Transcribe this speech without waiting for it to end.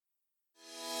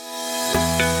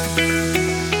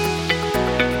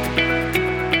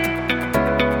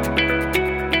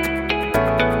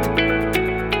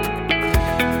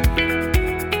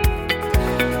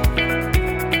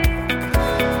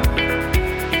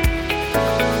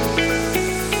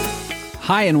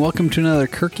Hi, and welcome to another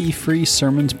Kirky Free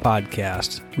Sermons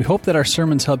podcast. We hope that our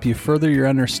sermons help you further your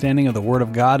understanding of the Word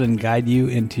of God and guide you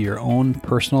into your own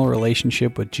personal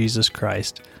relationship with Jesus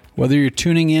Christ. Whether you're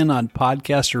tuning in on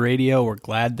podcast or radio, we're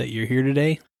glad that you're here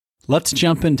today. Let's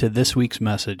jump into this week's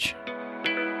message.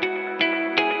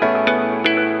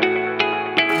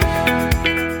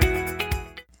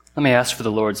 Let me ask for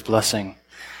the Lord's blessing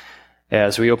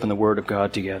as we open the Word of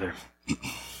God together.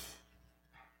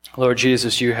 Lord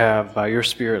Jesus, you have, by your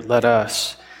Spirit, led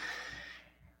us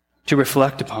to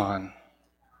reflect upon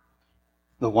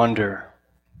the wonder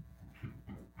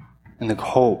and the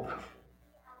hope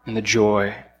and the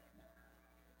joy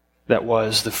that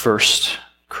was the first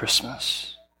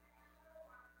Christmas.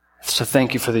 So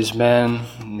thank you for these men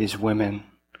and these women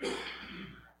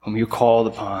whom you called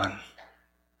upon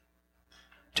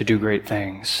to do great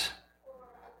things.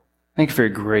 Thank you for your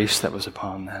grace that was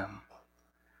upon them.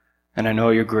 And I know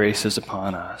your grace is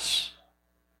upon us.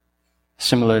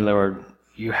 Similarly, Lord,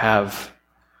 you have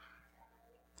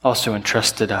also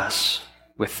entrusted us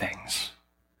with things.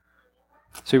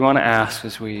 So we want to ask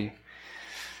as we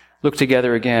look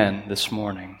together again this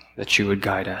morning that you would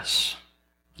guide us,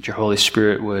 that your Holy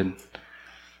Spirit would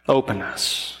open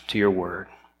us to your word.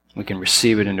 We can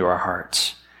receive it into our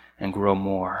hearts and grow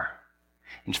more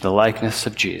into the likeness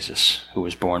of Jesus who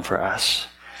was born for us.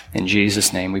 In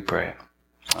Jesus' name we pray.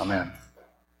 Amen.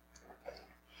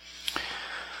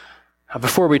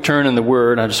 Before we turn in the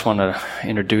Word, I just want to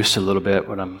introduce a little bit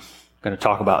what I'm going to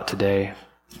talk about today.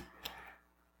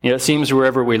 You know, it seems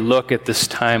wherever we look at this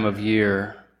time of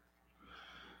year,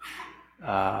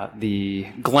 the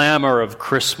glamour of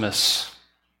Christmas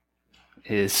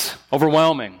is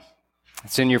overwhelming.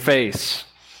 It's in your face.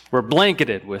 We're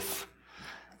blanketed with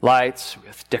lights,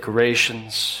 with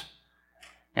decorations,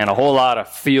 and a whole lot of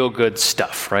feel-good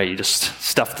stuff, right? Just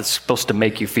stuff that's supposed to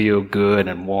make you feel good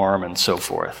and warm and so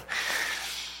forth.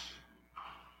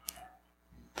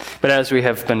 But as we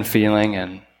have been feeling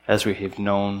and as we have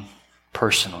known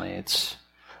personally,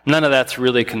 none of that's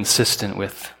really consistent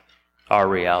with our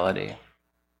reality.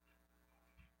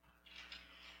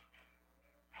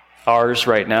 Ours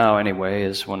right now, anyway,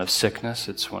 is one of sickness.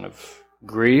 It's one of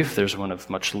grief. There's one of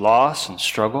much loss and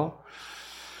struggle.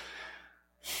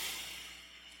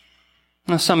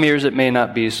 Now, some years it may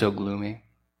not be so gloomy.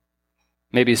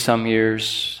 Maybe some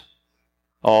years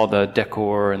all the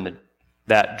decor and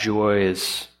that joy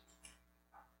is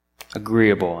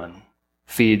agreeable and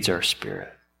feeds our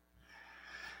spirit.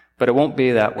 But it won't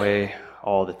be that way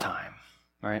all the time,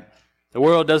 right? The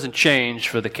world doesn't change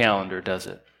for the calendar, does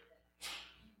it?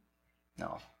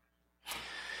 No.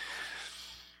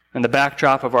 And the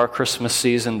backdrop of our Christmas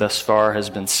season thus far has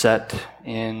been set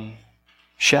in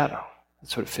shadow.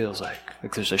 That's what it feels like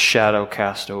there's a shadow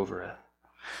cast over it.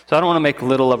 So I don't want to make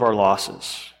little of our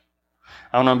losses.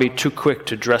 I don't want to be too quick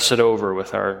to dress it over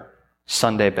with our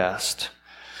Sunday best.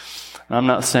 And I'm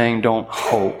not saying don't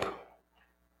hope.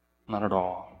 Not at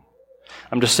all.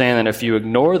 I'm just saying that if you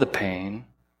ignore the pain,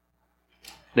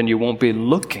 then you won't be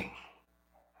looking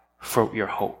for your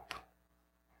hope.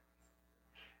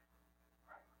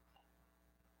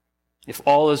 If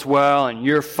all is well and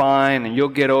you're fine and you'll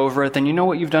get over it, then you know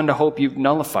what you've done to hope. You've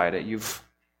nullified it. You've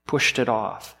pushed it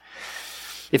off.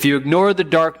 If you ignore the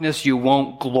darkness, you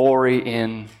won't glory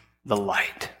in the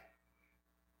light.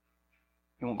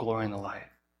 You won't glory in the light.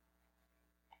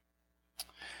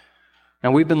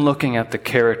 Now, we've been looking at the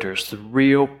characters, the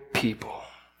real people,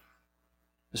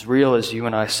 as real as you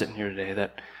and I sitting here today,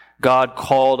 that God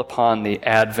called upon the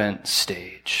Advent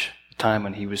stage, the time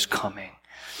when he was coming.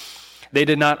 They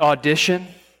did not audition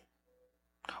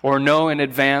or know in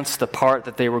advance the part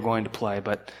that they were going to play,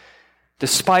 but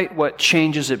despite what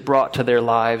changes it brought to their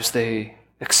lives, they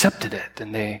accepted it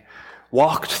and they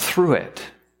walked through it.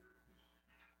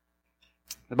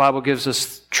 The Bible gives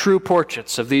us true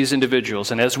portraits of these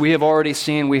individuals, and as we have already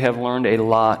seen, we have learned a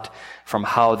lot from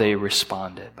how they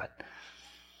responded. But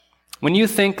when you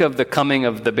think of the coming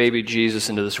of the baby Jesus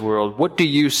into this world, what do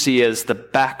you see as the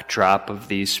backdrop of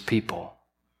these people?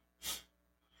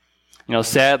 You know,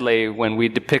 sadly, when we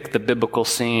depict the biblical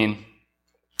scene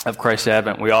of Christ's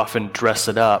Advent, we often dress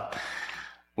it up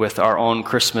with our own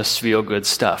Christmas feel-good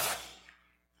stuff.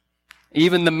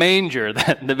 Even the manger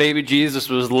that the baby Jesus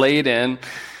was laid in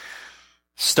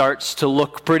starts to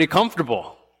look pretty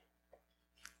comfortable.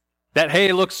 That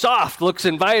hay looks soft, looks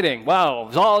inviting. Wow,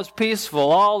 all is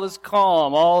peaceful, all is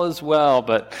calm, all is well.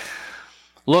 But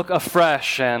look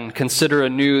afresh and consider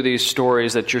anew these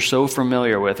stories that you're so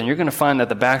familiar with, and you're going to find that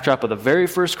the backdrop of the very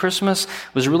first Christmas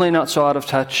was really not so out of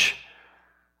touch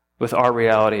with our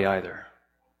reality either.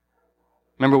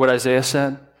 Remember what Isaiah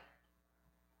said?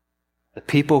 The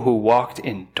people who walked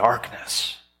in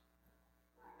darkness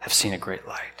have seen a great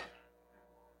light.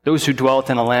 Those who dwelt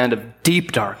in a land of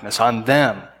deep darkness, on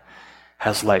them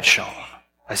has light shone.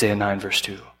 Isaiah 9, verse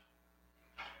 2.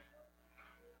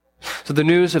 So the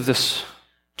news of this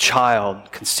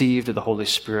child conceived of the Holy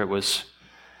Spirit was,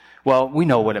 well, we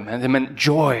know what it meant. It meant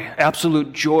joy,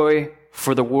 absolute joy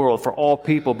for the world, for all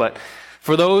people. But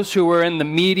for those who were in the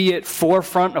immediate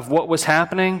forefront of what was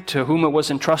happening, to whom it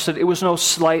was entrusted, it was no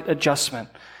slight adjustment.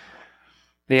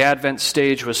 The Advent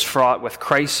stage was fraught with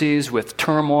crises, with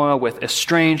turmoil, with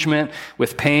estrangement,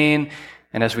 with pain,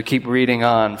 and as we keep reading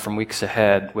on from weeks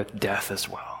ahead, with death as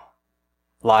well.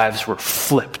 Lives were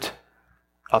flipped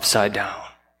upside down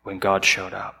when God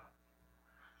showed up.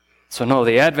 So no,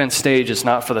 the Advent stage is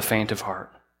not for the faint of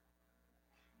heart.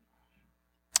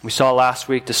 We saw last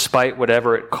week, despite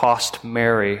whatever it cost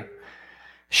Mary,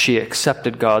 she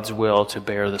accepted God's will to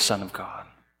bear the Son of God.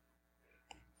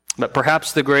 But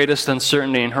perhaps the greatest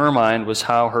uncertainty in her mind was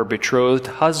how her betrothed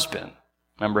husband,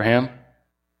 remember him?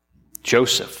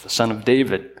 Joseph, the son of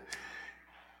David,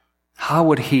 how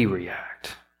would he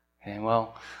react? Okay,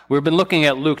 well, we've been looking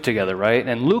at Luke together, right?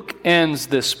 And Luke ends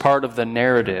this part of the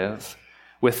narrative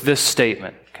with this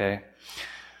statement, okay?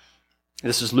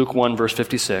 This is Luke 1, verse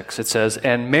 56. It says,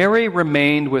 "And Mary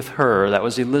remained with her," that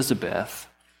was Elizabeth,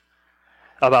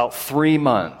 "about 3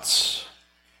 months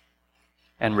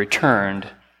and returned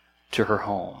to her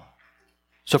home."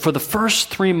 So for the first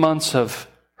 3 months of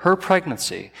her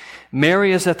pregnancy,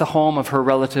 Mary is at the home of her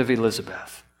relative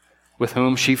Elizabeth, with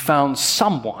whom she found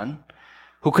someone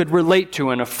who could relate to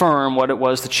and affirm what it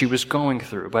was that she was going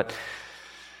through. But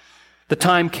the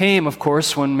time came, of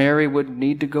course, when Mary would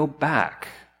need to go back.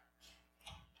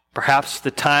 Perhaps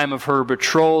the time of her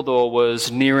betrothal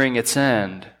was nearing its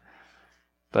end.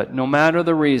 But no matter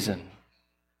the reason,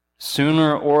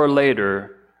 sooner or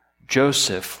later,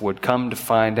 Joseph would come to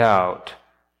find out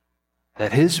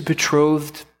that his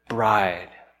betrothed bride,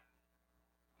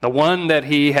 the one that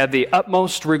he had the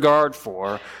utmost regard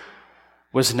for,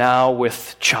 was now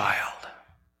with child.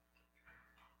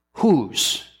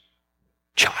 Whose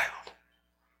child?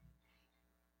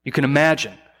 You can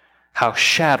imagine how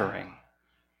shattering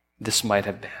this might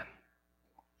have been.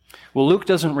 Well, Luke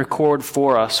doesn't record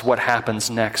for us what happens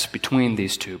next between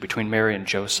these two, between Mary and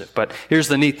Joseph. But here's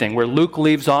the neat thing. Where Luke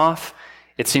leaves off,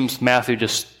 it seems Matthew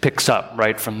just picks up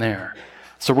right from there.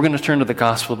 So we're going to turn to the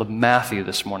Gospel of Matthew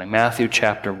this morning, Matthew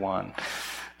chapter 1,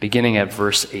 beginning at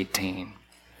verse 18.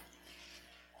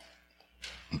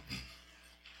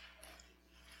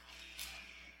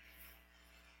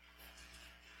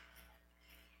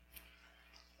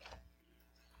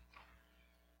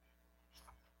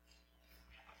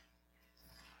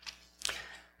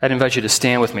 I'd invite you to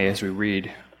stand with me as we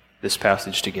read this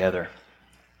passage together.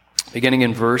 Beginning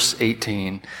in verse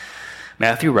 18,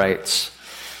 Matthew writes,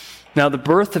 "Now the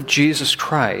birth of Jesus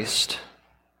Christ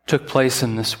took place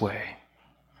in this way.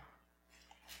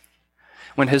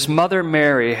 When his mother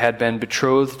Mary had been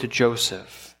betrothed to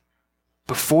Joseph,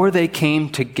 before they came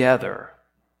together,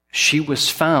 she was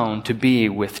found to be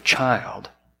with child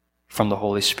from the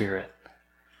Holy Spirit.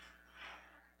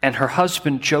 And her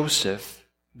husband Joseph,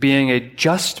 being a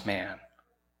just man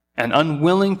and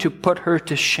unwilling to put her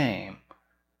to shame,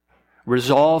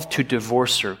 resolved to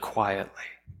divorce her quietly.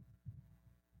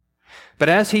 But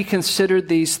as he considered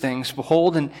these things,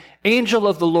 behold, an angel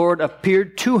of the Lord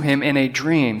appeared to him in a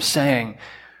dream, saying,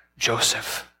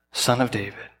 'Joseph, son of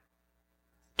David,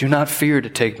 do not fear to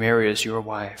take Mary as your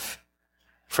wife,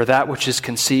 for that which is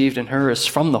conceived in her is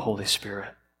from the Holy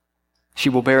Spirit. She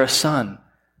will bear a son,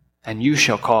 and you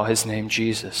shall call his name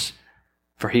Jesus,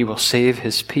 for he will save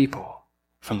his people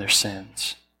from their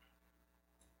sins.'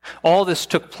 All this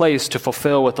took place to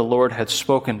fulfill what the Lord had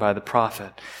spoken by the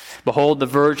prophet. 'Behold, the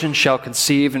virgin shall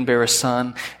conceive and bear a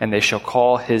son, and they shall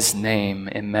call his name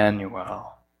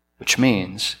Emmanuel,' which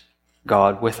means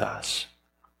God with us.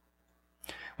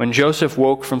 When Joseph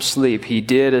woke from sleep, he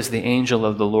did as the angel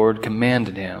of the Lord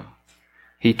commanded him.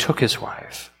 He took his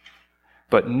wife,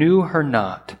 but knew her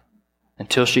not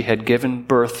until she had given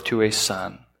birth to a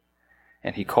son,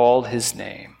 and he called his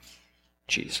name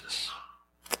Jesus."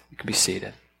 You can be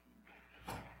seated.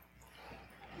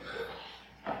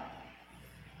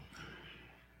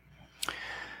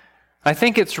 I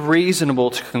think it's reasonable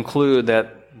to conclude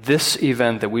that this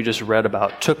event that we just read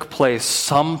about took place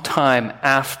sometime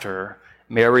after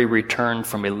Mary returned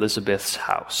from Elizabeth's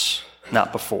house,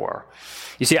 not before.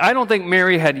 You see, I don't think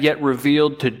Mary had yet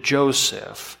revealed to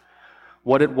Joseph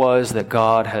what it was that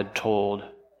God had told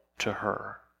to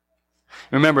her.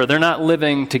 Remember, they're not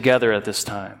living together at this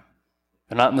time.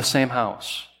 They're not in the same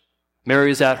house.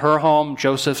 Mary's at her home,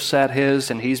 Joseph's at his,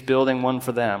 and he's building one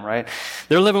for them, right?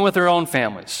 They're living with their own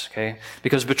families, okay?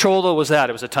 Because betrothal was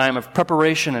that. It was a time of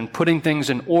preparation and putting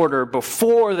things in order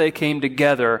before they came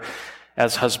together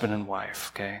as husband and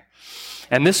wife, okay?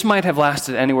 And this might have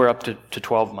lasted anywhere up to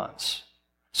 12 months.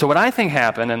 So what I think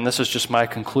happened, and this is just my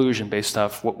conclusion based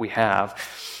off what we have,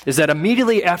 is that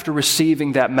immediately after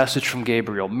receiving that message from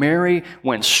Gabriel, Mary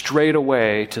went straight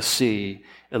away to see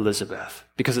Elizabeth.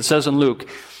 Because it says in Luke,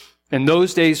 in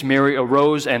those days Mary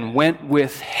arose and went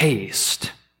with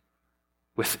haste,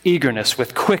 with eagerness,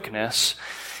 with quickness,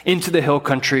 into the hill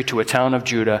country to a town of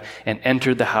Judah and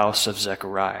entered the house of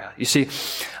Zechariah. You see,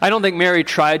 I don't think Mary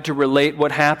tried to relate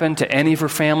what happened to any of her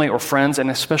family or friends, and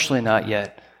especially not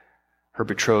yet her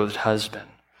betrothed husband.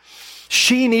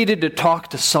 She needed to talk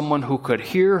to someone who could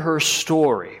hear her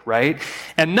story, right?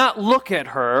 And not look at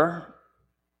her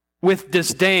with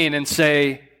disdain and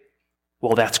say,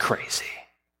 well, that's crazy.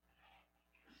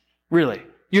 Really,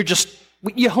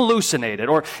 you hallucinated,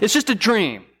 or it's just a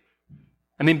dream.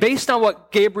 I mean, based on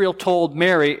what Gabriel told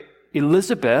Mary,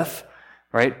 Elizabeth,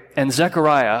 right, and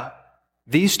Zechariah,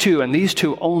 these two and these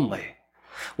two only,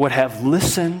 would have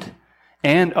listened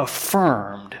and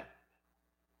affirmed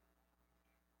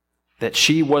that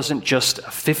she wasn't just a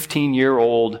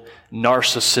 15-year-old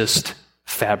narcissist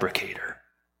fabricator.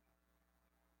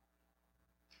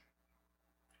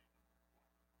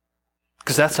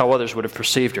 Because that's how others would have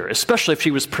perceived her, especially if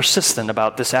she was persistent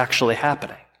about this actually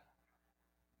happening.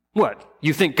 What?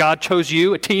 You think God chose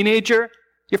you, a teenager?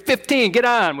 You're 15, get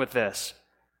on with this.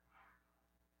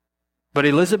 But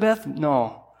Elizabeth,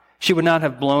 no. She would not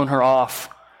have blown her off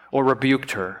or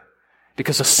rebuked her,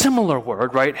 because a similar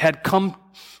word, right, had come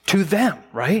to them,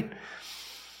 right?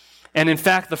 And in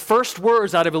fact, the first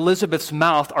words out of Elizabeth's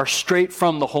mouth are straight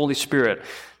from the Holy Spirit.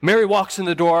 Mary walks in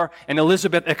the door, and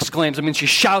Elizabeth exclaims, she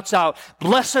shouts out,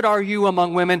 "Blessed are you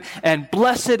among women, and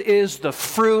blessed is the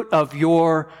fruit of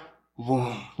your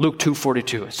womb." Luke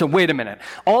 2:42. So wait a minute.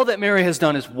 All that Mary has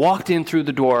done is walked in through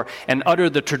the door and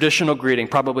uttered the traditional greeting,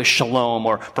 probably shalom,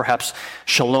 or perhaps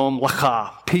shalom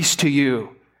lacha, peace to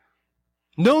you.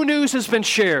 No news has been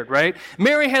shared, right?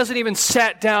 Mary hasn't even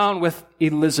sat down with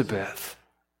Elizabeth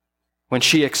when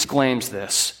she exclaims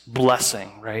this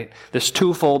blessing, right? This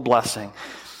twofold blessing.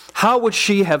 How would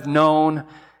she have known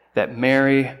that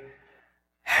Mary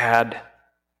had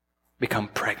become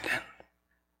pregnant?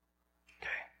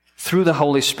 Okay. Through the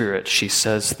Holy Spirit, she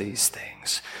says these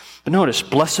things. But notice,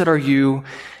 blessed are you,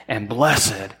 and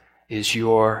blessed is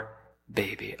your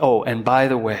baby. Oh, and by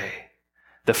the way,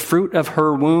 the fruit of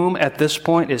her womb at this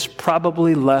point is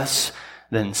probably less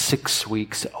than 6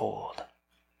 weeks old.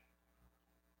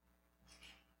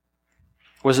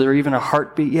 Was there even a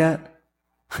heartbeat yet?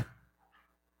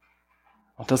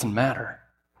 Well, it doesn't matter.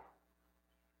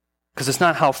 Because it's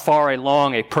not how far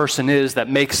along a person is that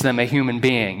makes them a human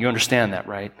being. You understand that,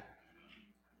 right?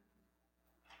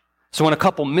 So when a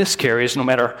couple miscarries, no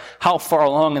matter how far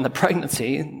along in the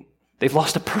pregnancy, they've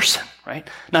lost a person, right?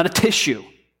 Not a tissue.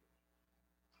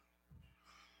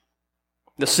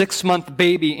 The 6-month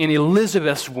baby in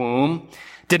Elizabeth's womb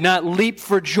did not leap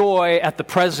for joy at the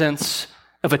presence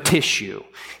of a tissue.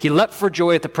 He leapt for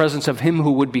joy at the presence of him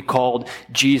who would be called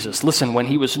Jesus. Listen, when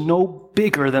he was no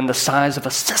bigger than the size of a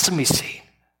sesame seed.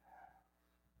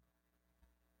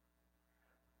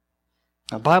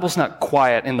 Now, the Bible's not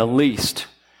quiet in the least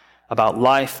about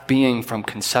life being from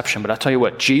conception, but I'll tell you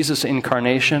what, Jesus'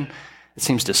 incarnation, it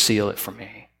seems to seal it for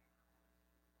me.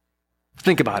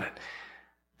 Think about it.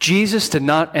 Jesus did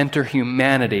not enter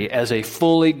humanity as a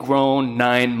fully grown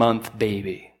 9-month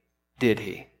baby, did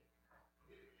he?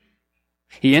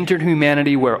 He entered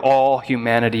humanity where all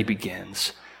humanity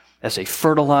begins, as a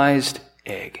fertilized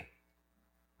egg,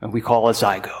 and we call a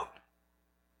zygote.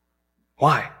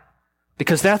 Why?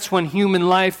 Because that's when human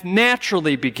life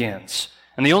naturally begins.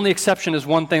 And the only exception is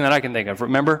one thing that I can think of.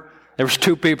 Remember? There was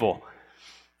 2 people,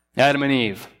 Adam and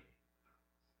Eve,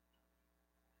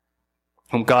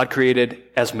 whom God created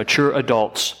as mature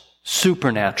adults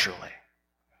supernaturally.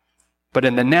 But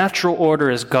in the natural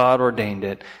order as God ordained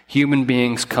it, human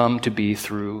beings come to be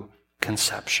through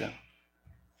conception.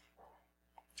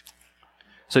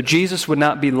 So Jesus would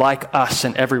not be like us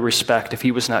in every respect if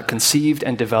he was not conceived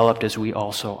and developed as we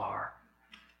also are.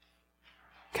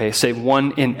 Okay, save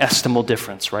one inestimable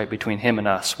difference, right, between him and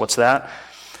us. What's that?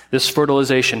 This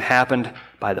fertilization happened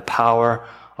by the power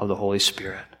of the Holy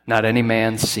Spirit, not any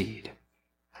man's seed.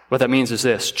 What that means is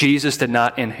this: Jesus did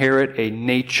not inherit a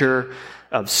nature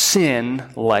of sin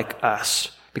like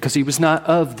us, because he was not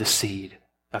of the seed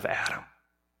of Adam.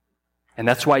 And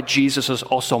that's why Jesus is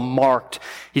also marked.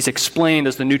 He's explained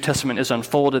as the New Testament is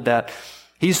unfolded that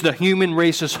he's the human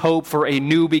race's hope for a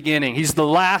new beginning. He's the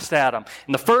last Adam.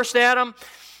 And the first Adam,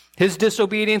 his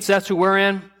disobedience, that's who we're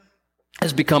in,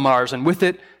 has become ours, and with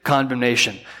it,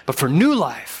 condemnation. But for new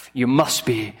life, you must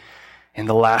be in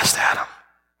the last Adam,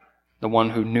 the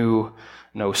one who knew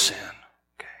no sin.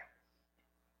 Okay.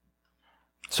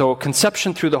 So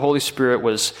conception through the Holy Spirit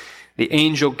was the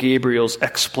angel Gabriel's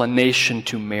explanation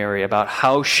to Mary about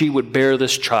how she would bear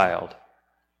this child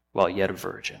while yet a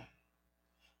virgin.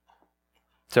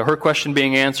 So her question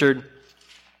being answered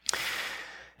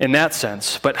in that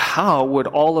sense, but how would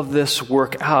all of this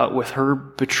work out with her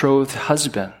betrothed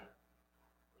husband?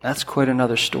 That's quite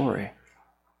another story.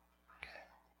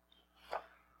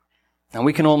 Now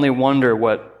we can only wonder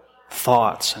what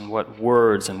thoughts and what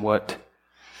words and what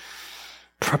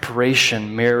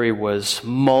preparation Mary was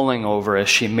mulling over as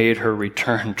she made her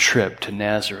return trip to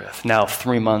Nazareth, now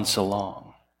 3 months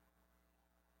along.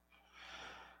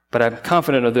 But I'm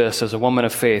confident of this: as a woman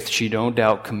of faith, she no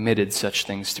doubt committed such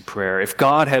things to prayer. If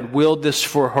God had willed this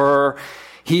for her,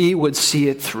 he would see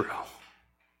it through.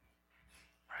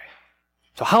 Right.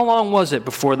 So how long was it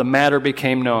before the matter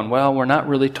became known? Well, we're not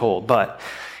really told, but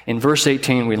in verse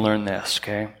 18 we learn this,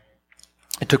 okay?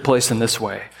 It took place in this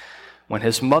way. When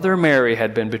his mother Mary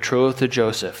had been betrothed to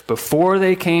Joseph, before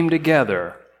they came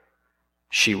together,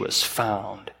 she was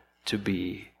found to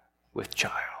be with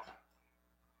child.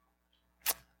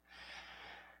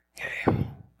 Okay.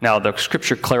 Now the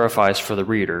scripture clarifies for the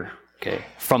reader, okay,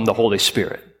 from the Holy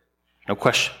Spirit. No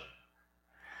question.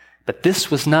 But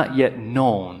this was not yet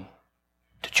known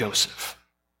to Joseph.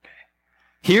 Okay.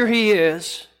 Here he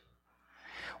is,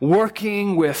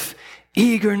 working with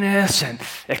eagerness and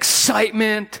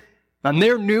excitement on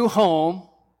their new home,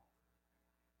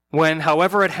 when,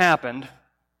 however it happened,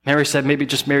 Mary said, maybe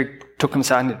just Mary took him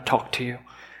aside, I need to talk to you.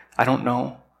 I don't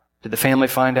know. Did the family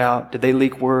find out? Did they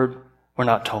leak word? We're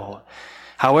not told.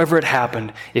 However it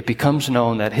happened, it becomes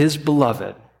known that his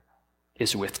beloved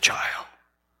is with child.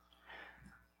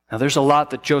 Now there's a lot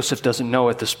that Joseph doesn't know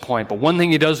at this point, but one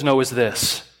thing he does know is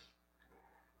this: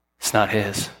 it's not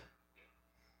his.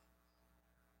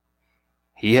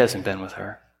 He hasn't been with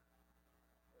her.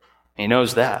 He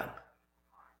knows that.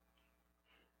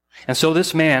 And so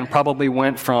this man probably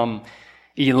went from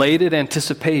elated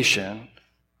anticipation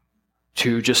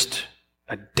to just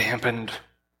a dampened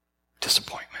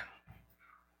disappointment.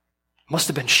 Must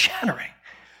have been shattering.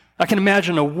 I can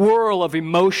imagine a whirl of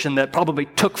emotion that probably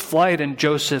took flight in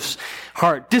Joseph's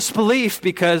heart. Disbelief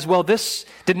because, well, this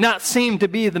did not seem to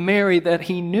be the Mary that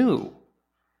he knew.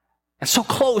 And so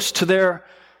close to their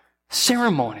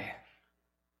ceremony.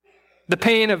 The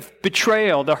pain of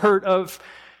betrayal, the hurt of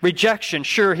rejection.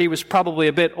 Sure, he was probably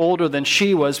a bit older than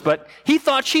she was, but he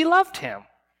thought she loved him.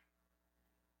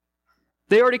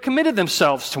 They already committed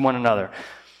themselves to one another.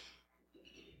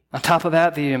 On top of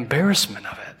that, the embarrassment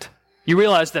of it. You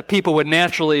realize that people would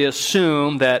naturally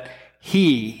assume that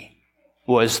he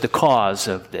was the cause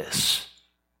of this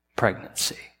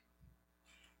pregnancy.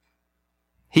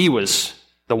 He was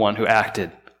the one who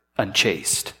acted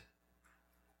unchaste.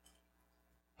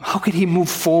 How could he move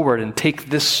forward and take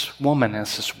this woman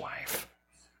as his wife?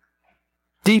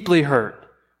 Deeply hurt,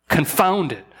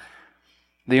 confounded.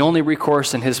 The only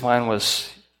recourse in his mind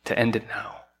was to end it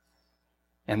now.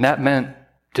 And that meant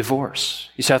divorce.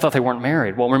 You say, I thought they weren't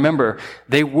married. Well, remember,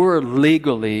 they were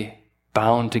legally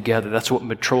bound together. That's what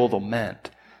betrothal meant.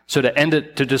 So to end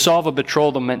it, to dissolve a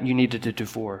betrothal meant you needed a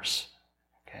divorce.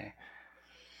 Okay.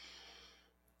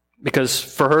 Because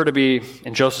for her to be,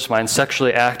 in Joseph's mind,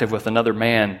 sexually active with another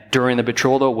man during the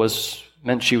betrothal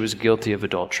meant she was guilty of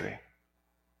adultery.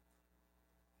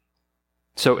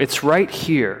 So it's right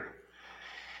here,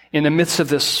 in the midst of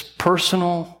this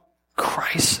personal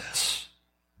crisis,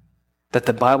 that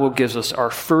the Bible gives us our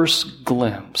first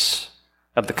glimpse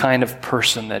of the kind of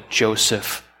person that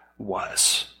Joseph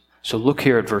was. So look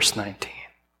here at verse 19.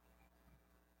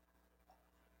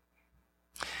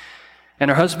 And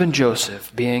her husband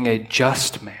Joseph, being a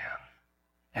just man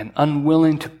and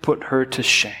unwilling to put her to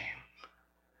shame,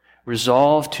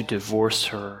 resolved to divorce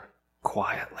her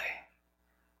quietly.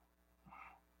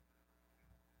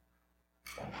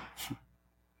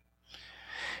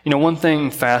 You know, one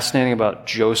thing fascinating about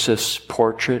Joseph's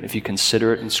portrait, if you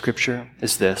consider it in Scripture,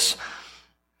 is this.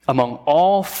 Among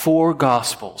all four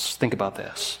Gospels, think about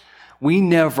this, we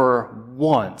never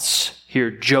once hear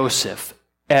Joseph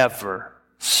ever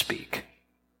speak.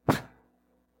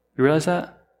 You realize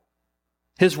that?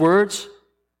 His words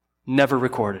never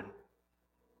recorded.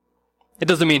 It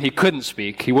doesn't mean he couldn't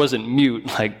speak. He wasn't mute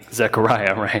like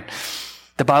Zechariah, right?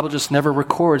 The Bible just never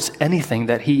records anything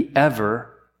that he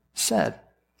ever said.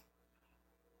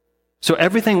 So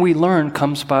everything we learn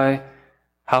comes by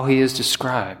how he is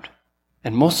described,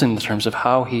 and mostly in the terms of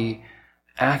how he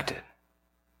acted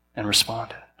and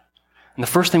responded. And the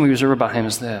first thing we observe about him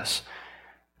is this.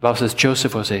 The Bible says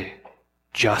Joseph was a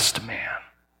just man,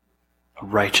 a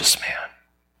righteous man.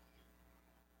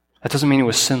 That doesn't mean he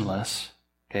was sinless.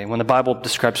 Okay, when the Bible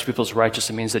describes people as righteous,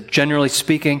 it means that generally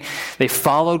speaking, they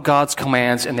followed God's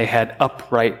commands and they had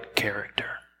upright character.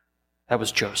 That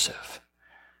was Joseph.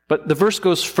 But the verse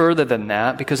goes further than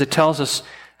that because it tells us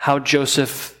how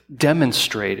Joseph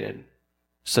demonstrated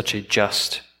such a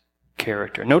just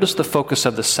character. Notice the focus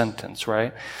of the sentence,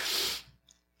 right?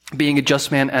 Being a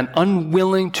just man and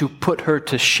unwilling to put her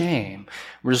to shame,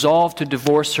 resolved to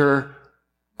divorce her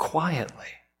quietly.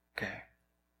 Okay.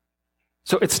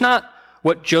 So it's not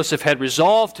what Joseph had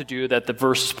resolved to do that the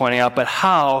verse is pointing out, but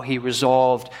how he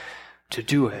resolved to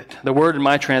do it. The word in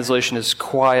my translation is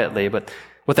quietly, but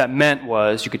what that meant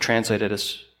was, you could translate it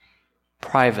as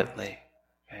privately.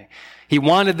 Okay? He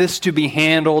wanted this to be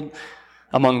handled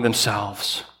among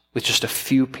themselves with just a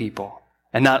few people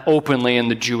and not openly in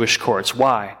the Jewish courts.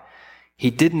 Why?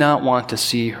 He did not want to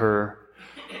see her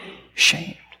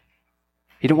shamed.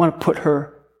 He didn't want to put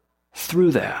her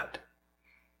through that.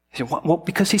 He said, well,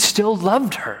 because he still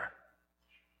loved her.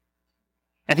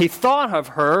 And he thought of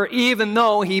her even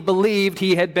though he believed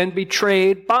he had been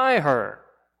betrayed by her.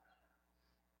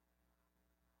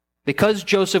 Because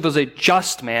Joseph was a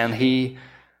just man, he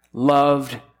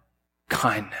loved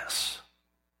kindness.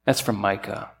 That's from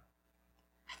Micah.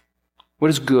 What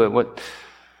is good? What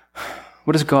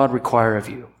does God require of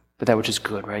you? But that which is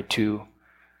good, right? To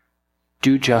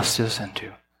do justice and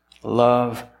to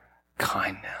love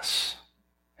kindness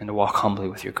and to walk humbly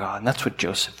with your God. And that's what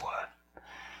Joseph was.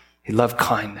 He loved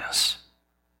kindness.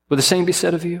 Would the same be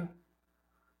said of you?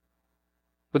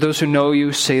 Would those who know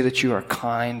you say that you are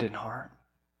kind in heart?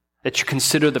 That you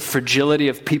consider the fragility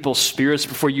of people's spirits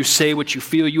before you say what you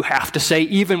feel you have to say,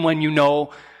 even when you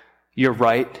know you're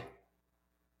right?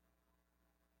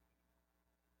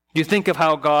 You think of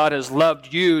how God has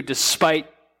loved you despite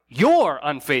your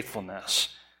unfaithfulness.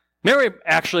 Mary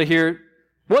actually here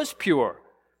was pure.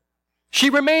 She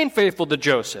remained faithful to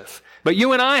Joseph. But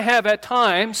you and I have at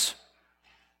times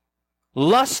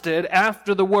lusted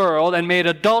after the world and made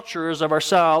adulterers of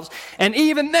ourselves. And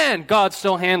even then, God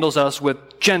still handles us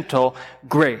with gentle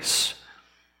grace.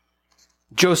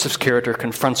 Joseph's character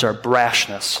confronts our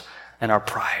brashness and our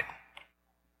pride.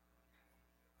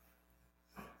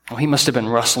 Well, he must have been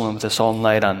wrestling with this all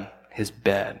night on his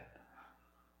bed,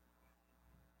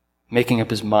 making up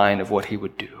his mind of what he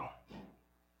would do.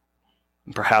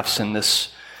 And perhaps in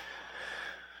this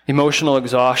emotional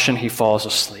exhaustion, he falls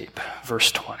asleep.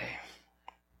 Verse 20.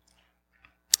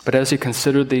 But as he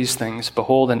considered these things,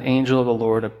 behold, an angel of the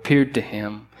Lord appeared to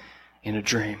him in a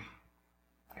dream,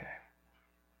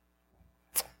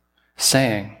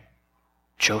 saying,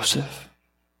 Joseph,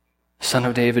 son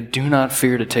of David, do not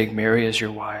fear to take Mary as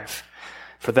your wife,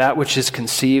 for that which is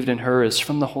conceived in her is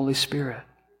from the Holy Spirit.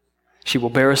 She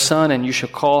will bear a son, and you shall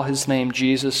call his name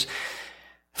Jesus,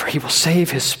 for he will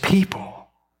save his people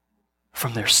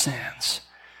from their sins.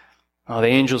 The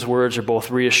angel's words are both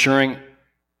reassuring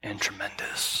and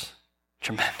tremendous.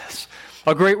 Tremendous.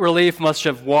 A great relief must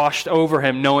have washed over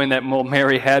him, knowing that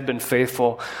Mary had been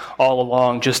faithful all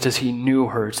along, just as he knew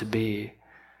her to be.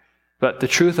 But the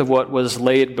truth of what was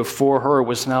laid before her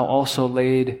was now also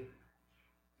laid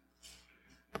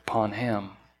upon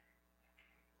him.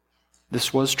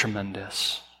 This was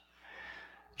tremendous.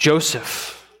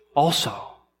 Joseph also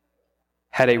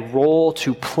had a role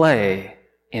to play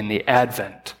in the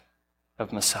advent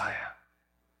of Messiah.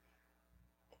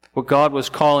 What God was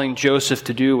calling Joseph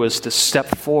to do was to step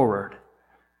forward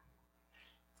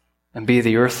and be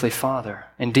the earthly father,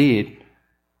 indeed,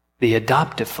 the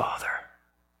adoptive father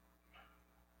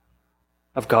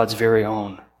of God's very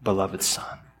own beloved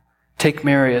Son. Take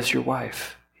Mary as your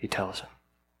wife, he tells him,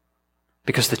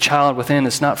 because the child within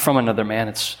is not from another man,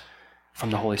 it's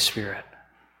from the Holy Spirit.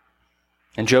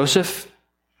 And Joseph,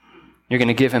 you're going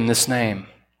to give him this name,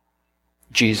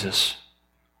 Jesus,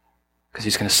 because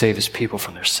he's going to save his people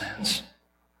from their sins.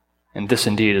 And this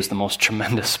indeed is the most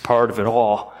tremendous part of it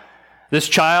all. This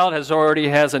child already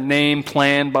has a name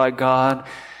planned by God,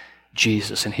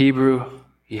 Jesus. In Hebrew,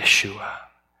 Yeshua.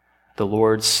 The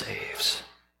Lord saves.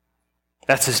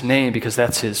 That's his name because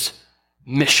that's his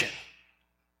mission.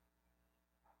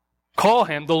 Call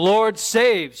him the Lord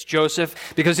saves,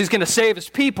 Joseph, because he's going to save his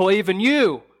people, even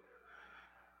you,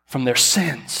 from their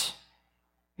sins.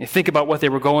 You think about what they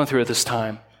were going through at this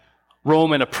time.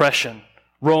 Roman oppression,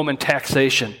 Roman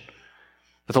taxation.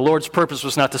 But the Lord's purpose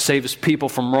was not to save his people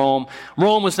from Rome.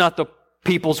 Rome was not the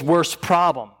people's worst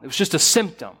problem. It was just a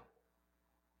symptom.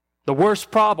 The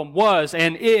worst problem was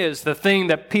and is the thing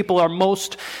that people are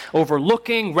most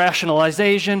overlooking,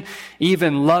 rationalization,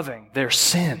 even loving, their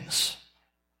sins.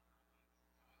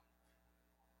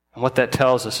 And what that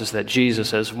tells us is that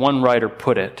Jesus, as one writer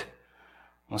put it,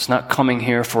 was not coming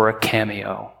here for a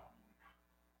cameo,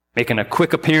 making a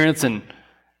quick appearance and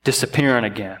disappearing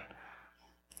again.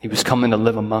 He was coming to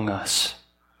live among us,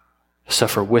 to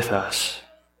suffer with us,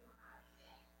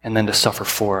 and then to suffer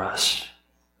for us,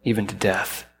 even to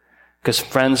death. Because,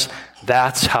 friends,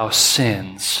 that's how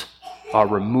sins are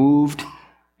removed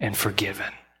and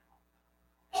forgiven.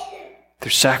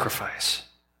 Through sacrifice.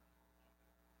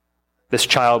 This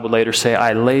child would later say,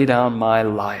 I lay down my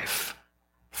life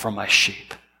for my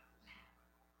sheep.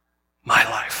 My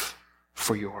life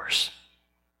for yours.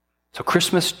 So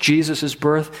Christmas, Jesus'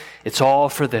 birth, it's all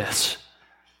for this.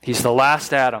 He's the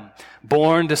last Adam,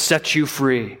 born to set you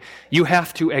free. You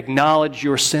have to acknowledge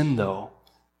your sin, though,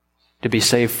 to be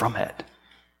saved from it.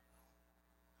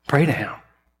 Pray to him.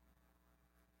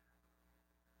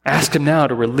 Ask him now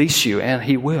to release you, and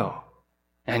he will.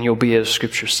 And you'll be, as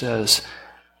Scripture says,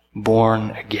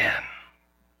 born again.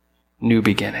 New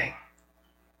beginning.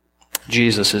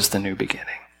 Jesus is the new beginning.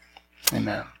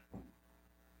 Amen.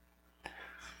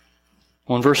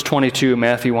 Well, in verse 22,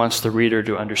 Matthew wants the reader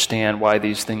to understand why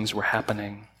these things were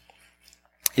happening.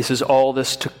 He says, all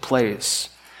this took place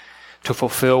to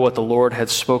fulfill what the Lord had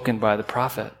spoken by the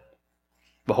prophet.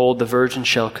 Behold, the virgin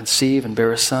shall conceive and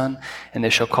bear a son, and they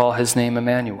shall call his name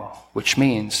Emmanuel, which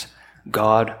means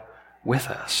God with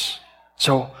us.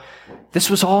 So this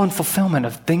was all in fulfillment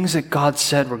of things that God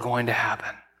said were going to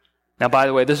happen. Now, by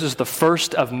the way, this is the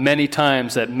first of many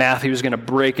times that Matthew is going to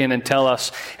break in and tell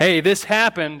us, hey, this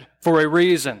happened for a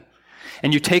reason.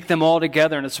 And you take them all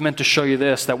together, and it's meant to show you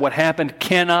this, that what happened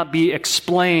cannot be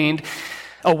explained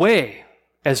away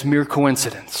as mere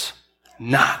coincidence.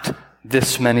 Not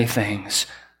this many things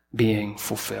being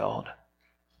fulfilled.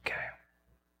 Okay.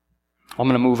 I'm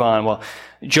going to move on. Well,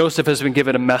 Joseph has been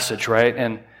given a message, right?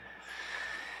 And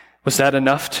was that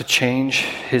enough to change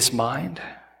his mind?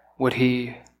 Would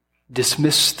he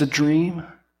dismiss the dream?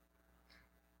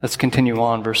 Let's continue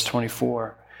on, verse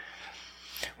 24.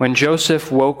 When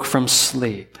Joseph woke from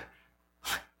sleep,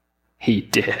 he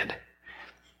did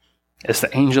as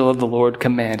the angel of the Lord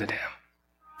commanded him.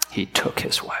 He took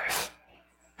his wife.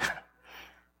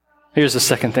 Here's the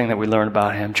second thing that we learn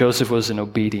about him. Joseph was an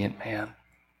obedient man.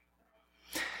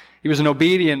 He was an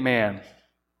obedient man.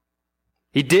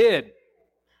 He did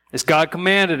as God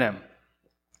commanded him.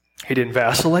 He didn't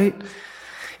vacillate.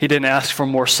 He didn't ask for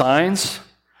more signs.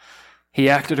 He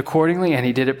acted accordingly, and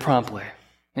he did it promptly.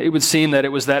 It would seem that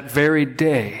it was that very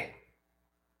day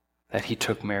that he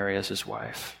took Mary as his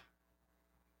wife.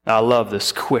 Now, I love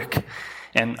this quick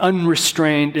and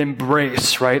unrestrained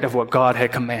embrace, right, of what God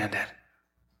had commanded.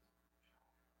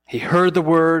 He heard the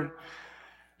word,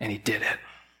 and he did it.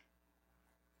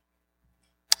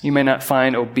 You may not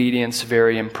find obedience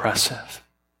very impressive,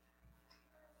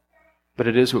 but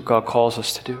it is what God calls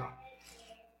us to do.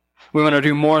 We want to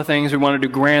do more things. We want to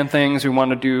do grand things. We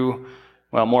want to do,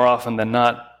 well, more often than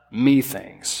not, me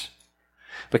things.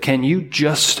 But can you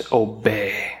just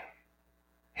obey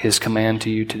his command to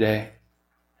you today?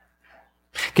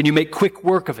 Can you make quick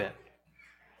work of it?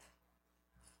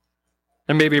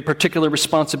 There may be a particular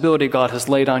responsibility God has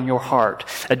laid on your heart,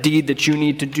 a deed that you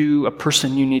need to do, a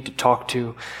person you need to talk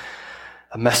to,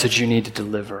 a message you need to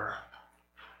deliver.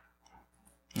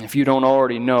 If you don't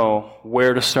already know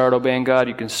where to start obeying God,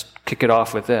 you can kick it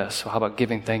off with this. So how about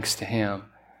giving thanks to him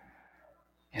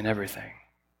in everything?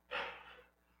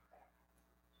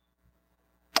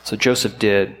 So Joseph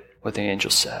did what the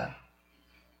angel said.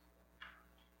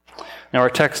 Now our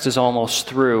text is almost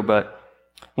through, but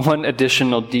one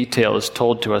additional detail is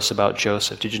told to us about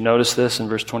Joseph. Did you notice this in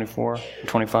verse 24 and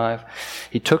 25?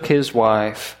 He took his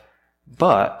wife,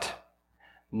 but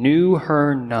knew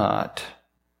her not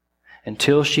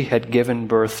until she had given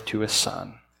birth to a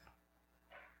son.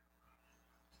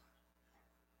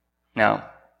 Now,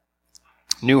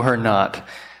 knew her not.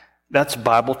 That's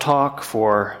Bible talk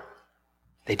for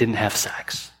they didn't have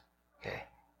sex. Okay.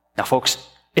 Now, folks,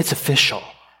 it's official.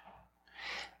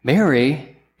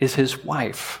 Mary is his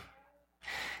wife.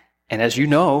 And as you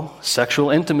know, sexual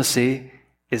intimacy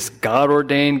is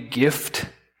God-ordained gift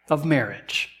of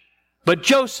marriage. But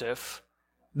Joseph,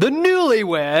 the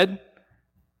newlywed,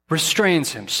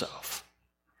 restrains himself.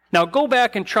 Now go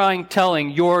back and try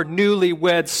telling your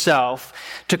newlywed self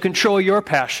to control your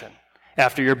passion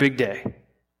after your big day.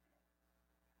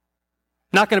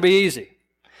 Not going to be easy.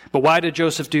 But why did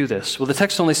Joseph do this? Well, the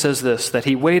text only says this, that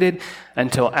he waited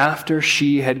until after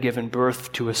she had given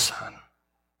birth to a son.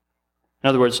 In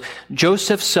other words,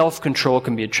 Joseph's self-control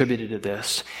can be attributed to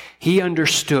this. He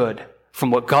understood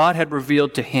from what God had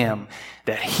revealed to him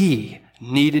that he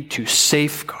needed to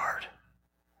safeguard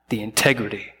the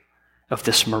integrity of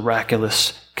this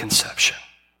miraculous conception.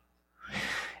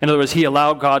 In other words, he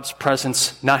allowed God's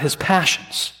presence, not his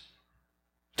passions,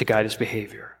 to guide his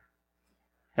behavior.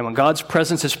 And when God's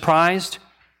presence is prized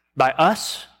by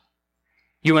us,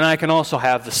 you and I can also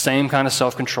have the same kind of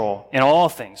self-control in all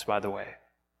things, by the way.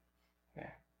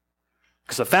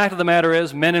 Because the fact of the matter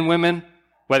is, men and women,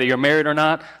 whether you're married or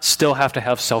not, still have to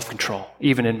have self-control,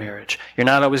 even in marriage. You're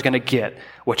not always going to get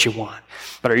what you want.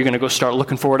 But are you going to go start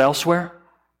looking for it elsewhere?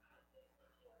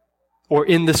 Or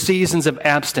in the seasons of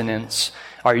abstinence,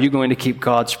 are you going to keep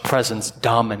God's presence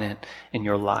dominant in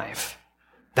your life?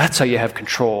 That's how you have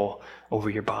control over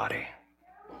your body.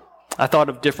 I thought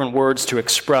of different words to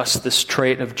express this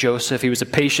trait of Joseph. He was a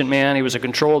patient man, he was a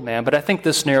controlled man, but I think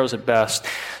this narrows it best.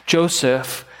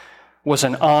 Joseph was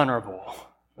an honorable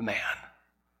man.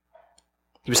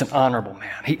 He was an honorable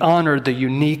man. He honored the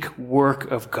unique work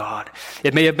of God.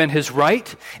 It may have been his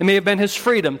right, it may have been his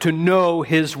freedom to know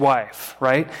his wife,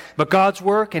 right? But God's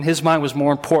work in his mind was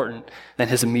more important than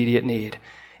his immediate need.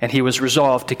 And he was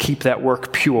resolved to keep that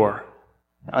work pure,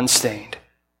 unstained.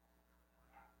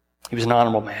 He was an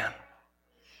honorable man.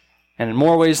 And in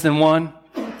more ways than one,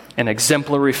 an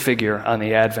exemplary figure on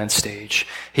the Advent stage.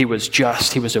 He was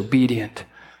just, he was obedient,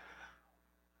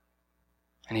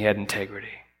 and he had integrity.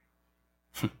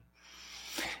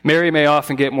 Mary may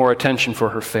often get more attention for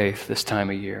her faith this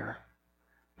time of year.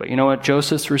 But you know what?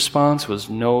 Joseph's response was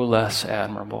no less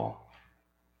admirable.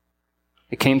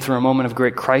 It came through a moment of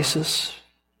great crisis,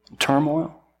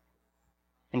 turmoil.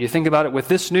 And you think about it with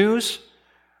this news,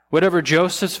 whatever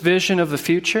Joseph's vision of the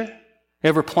future,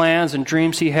 whatever plans and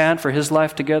dreams he had for his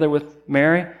life together with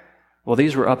Mary, well,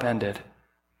 these were upended.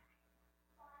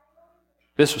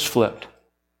 This was flipped.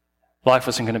 Life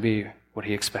wasn't going to be what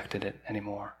he expected it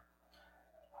anymore.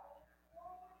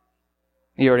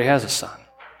 He already has a son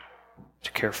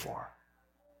to care for.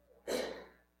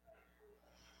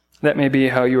 That may be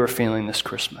how you are feeling this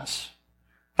Christmas.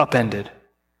 Upended.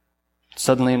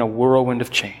 Suddenly in a whirlwind of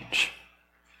change.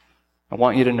 I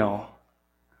want you to know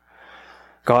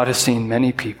God has seen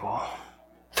many people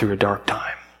through a dark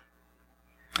time.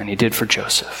 And he did for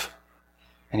Joseph.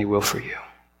 And he will for you.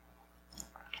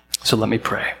 So let me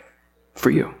pray for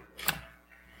you.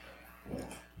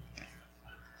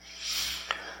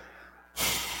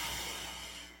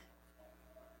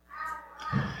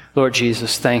 Lord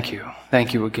Jesus, thank you.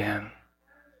 Thank you again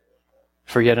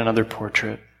for yet another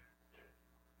portrait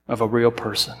of a real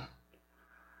person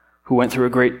who went through a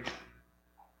great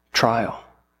trial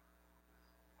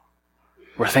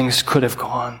where things could have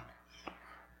gone,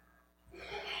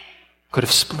 could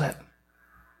have split.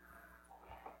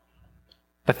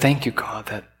 But thank you, God,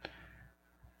 that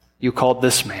you called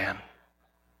this man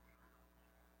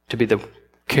to be the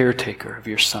caretaker of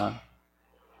your son.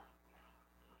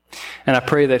 And I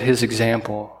pray that his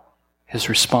example, his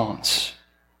response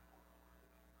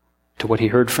to what he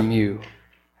heard from you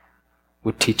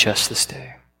would teach us this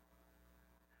day.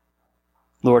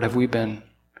 Lord, have we been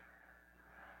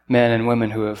men and women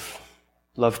who have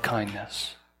loved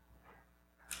kindness?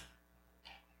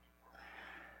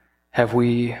 Have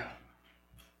we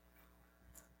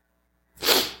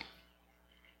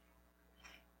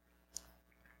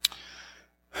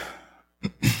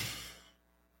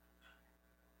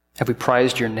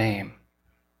prized your name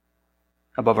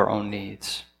above our own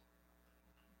needs?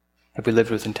 Have we lived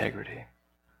with integrity?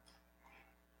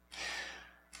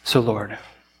 So, Lord,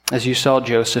 as you saw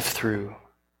Joseph through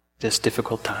this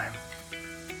difficult time,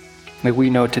 may we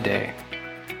know today,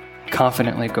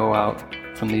 confidently go out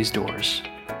from these doors,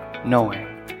 knowing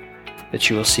that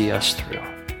you will see us through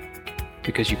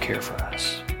because you care for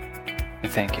us.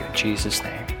 And thank you in Jesus'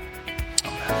 name.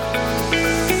 Amen.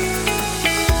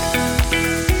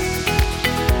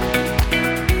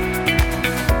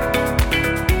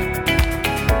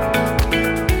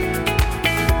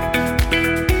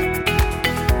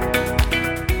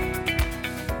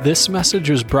 This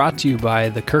message was brought to you by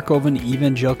the Kirkoven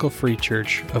Evangelical Free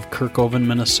Church of Kirkoven,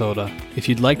 Minnesota. If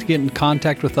you'd like to get in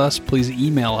contact with us, please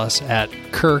email us at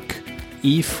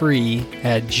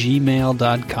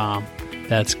kirkefree@gmail.com.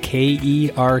 That's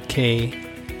KERKE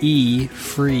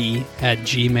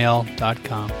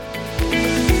free@gmail.com.